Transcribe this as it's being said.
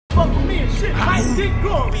shit might get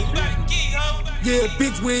going. Yeah,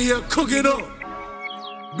 bitch, we here cooking up.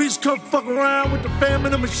 Bitch, come fuck around with the fam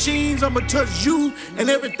and the machines. I'ma touch you and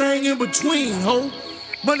everything in between, ho.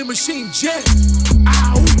 Money Machine Jet.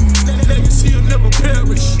 Ow. Legacy will never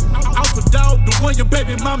perish. Alpha dog, the one your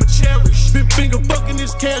baby mama cherish. Been finger fucking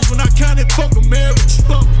this cash when I counted fuck a marriage.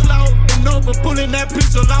 Fuck clout and over pulling that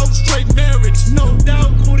pistol out, straight marriage. No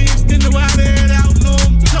doubt, who the extender out there out, know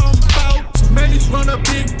I'm talking about. Maze run a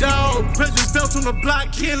big dog, presence felt on the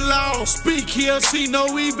block, Ken Law. Speak here, see no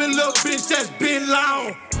evil, little bitch, that's been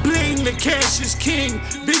loud. Bling, the cash is king.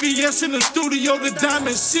 BBS in the studio, the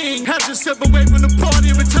diamonds sing. Had to step away from the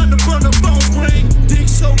party every time the burner phone ring. Dick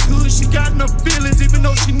so good, she got enough feelings, even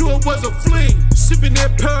though she knew it was a fling. Sipping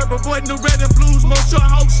that purb, avoiding the red and blues, most your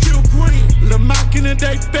house still green. Lamont in the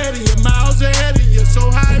day fatty, and miles ahead of you,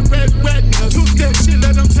 so high red retina. Took that shit,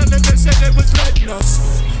 let them tell it, they said they was letting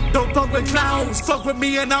us. Don't fuck with clowns, fuck with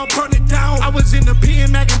me and I'll burn it down. I was in the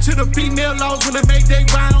PMAC into the female laws when they made their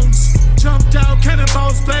rounds. Jumped out,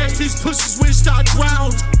 cannonball splash, these pussies wished I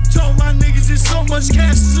drowned. Told my niggas it's so much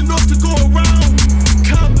cash, it's enough to go around.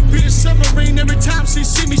 Call the bitch submarine, every time she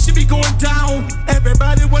see me, she be going down.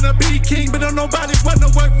 Everybody wanna be king, but don't nobody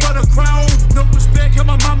wanna work for the crown. No respect at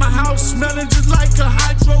my mama house, smelling just like a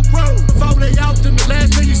hydro grow. Before they out, then the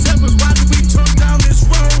last thing he said was, why did we turn down this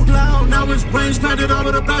road? Loud, now his brains planted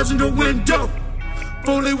over the passenger window.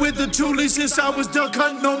 Fully with the toolie since I was done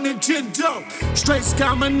cutting on Nintendo. Straight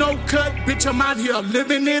scammer, no cut, bitch, I'm out here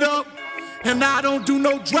living it up. And I don't do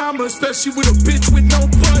no drama, especially with a bitch with no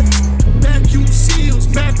butt. Vacuum seals,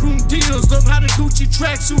 backroom deals, love how the Gucci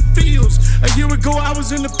tracksuit feels. A year ago I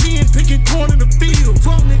was in the pen picking corn in the field.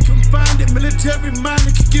 Phone and confined it, military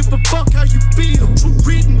minded, can give a fuck how you feel. True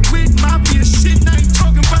reading with mafia shit, I ain't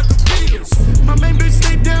talking about the bills. My main bitch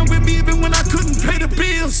stayed down with me even when I couldn't pay the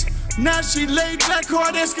bills. Now she laid back,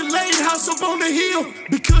 hard Escalade, house up on the hill.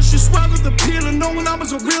 Because she swallowed the pill and knowing I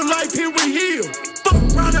was a real life here with Hill. Fuck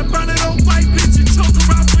round that burning old white bitch and choke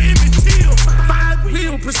around for Emmett Till.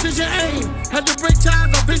 5-wheel, precision aim. Had to break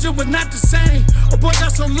ties, our vision was not the same. A boy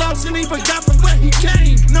got so lost and he forgot from where he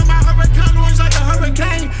came. Now my hurricane orange like a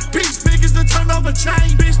hurricane. Peace big as the turnover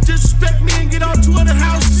chain. Bitch disrespect me and get on to other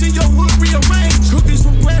houses in your hood rearranged. Cookies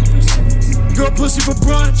for breakfast, girl pussy for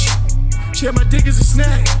brunch. Share my dick as a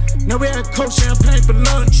snack. Now we had cold champagne for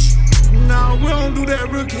lunch. Nah, we don't do that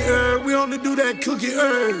rookie herb. We only do that cookie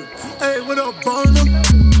herb. Hey, what up, Barnum?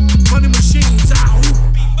 Money Machines out.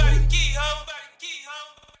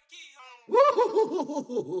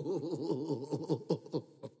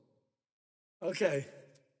 Okay.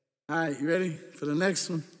 All right, you ready for the next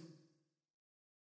one?